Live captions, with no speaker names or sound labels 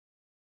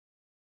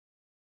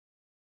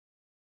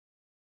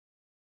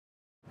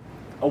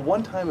A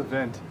one-time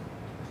event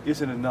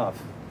isn't enough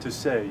to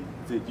say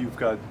that you've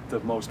got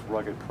the most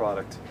rugged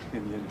product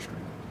in the industry.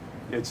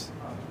 It's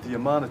the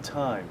amount of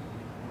time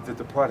that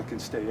the product can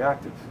stay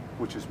active,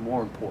 which is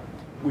more important.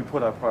 We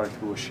put our product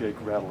through a shake,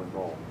 rattle, and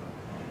roll.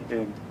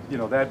 And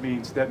that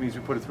means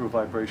we put it through a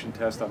vibration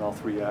test on all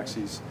three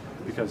axes,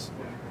 because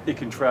it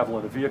can travel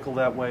in a vehicle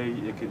that way,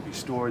 it can be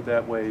stored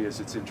that way as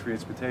it's in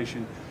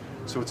transportation.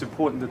 So it's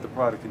important that the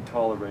product can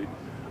tolerate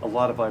a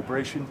lot of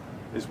vibration,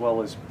 as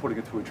well as putting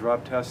it through a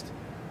drop test.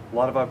 A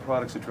lot of our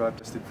products are drop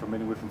tested from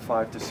anywhere from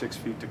 5 to 6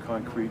 feet to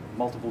concrete,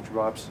 multiple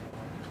drops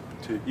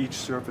to each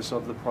surface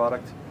of the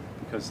product,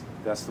 because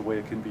that's the way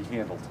it can be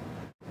handled.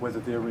 Whether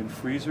they're in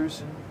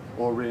freezers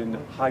or in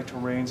high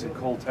terrains and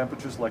cold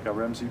temperatures like our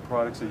MZ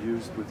products are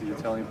used with the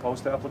Italian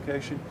Post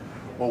application,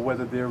 or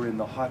whether they're in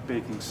the hot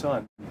baking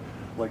sun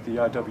like the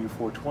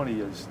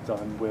RW420 is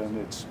done when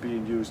it's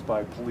being used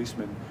by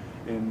policemen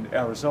in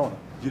Arizona.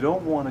 You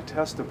don't want to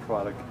test a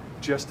product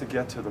just to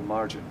get to the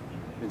margin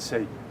and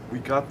say, we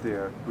got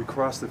there, we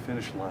crossed the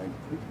finish line,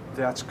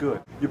 that's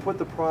good. You put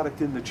the product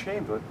in the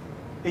chamber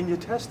and you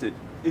test it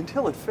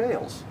until it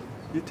fails.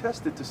 You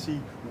test it to see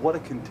what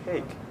it can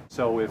take.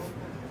 So if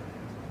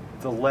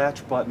the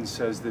latch button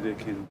says that it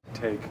can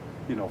take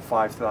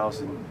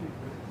 5,000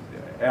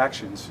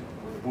 actions,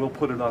 we'll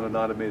put it on an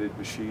automated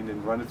machine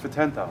and run it for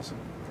 10,000.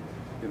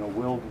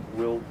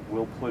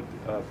 We'll put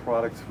a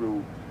product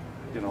through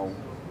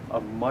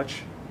a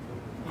much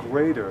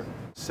greater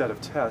set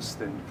of tests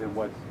than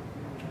what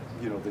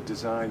the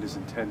design is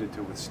intended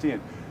to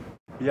withstand.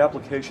 The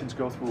applications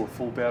go through a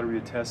full battery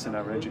of tests in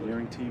our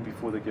engineering team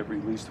before they get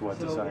released to our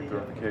design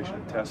verification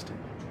and testing.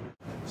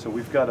 So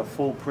we've got a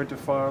full printer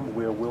farm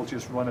where we'll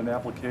just run an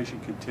application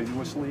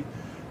continuously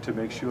to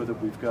make sure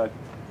that we've got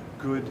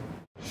good,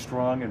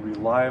 strong, and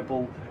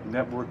reliable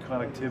network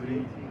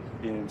connectivity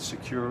and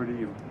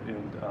security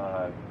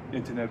and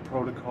internet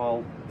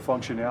protocol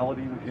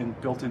functionality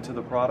built into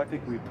the product. I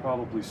think we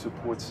probably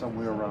support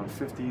somewhere around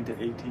 15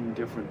 to 18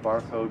 different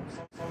barcode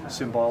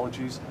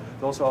symbologies.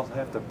 Those all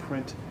have to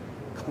print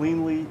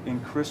cleanly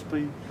and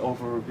crisply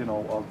over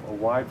a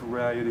wide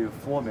variety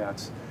of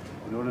formats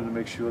in order to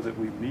make sure that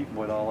we meet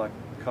what all our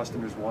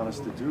customers want us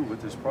to do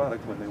with this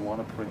product when they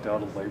want to print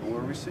out a label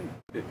or receipt.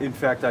 In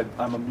fact,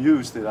 I'm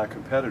amused that our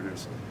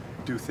competitors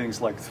do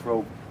things like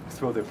throw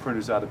their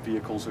printers out of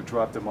vehicles or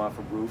drop them off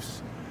of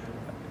roofs.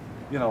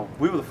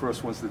 We were the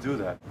first ones to do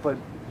that. But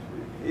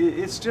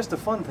it's just a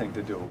fun thing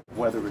to do,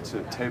 whether it's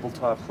a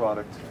tabletop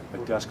product, a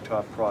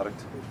desktop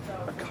product,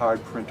 a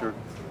card printer,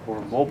 or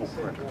a mobile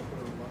printer.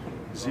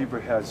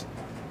 Zebra has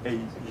a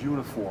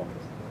uniform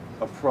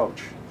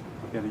approach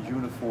and a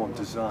uniform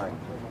design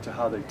to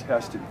how they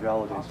test and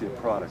validate their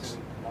products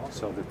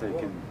so that they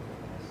can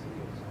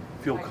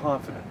feel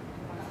confident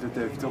that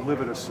they've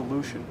delivered a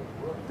solution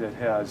that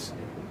has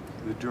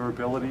the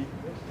durability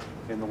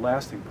and the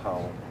lasting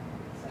power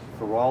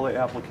for all the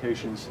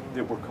applications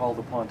that we're called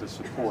upon to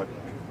support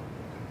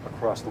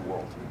across the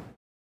world.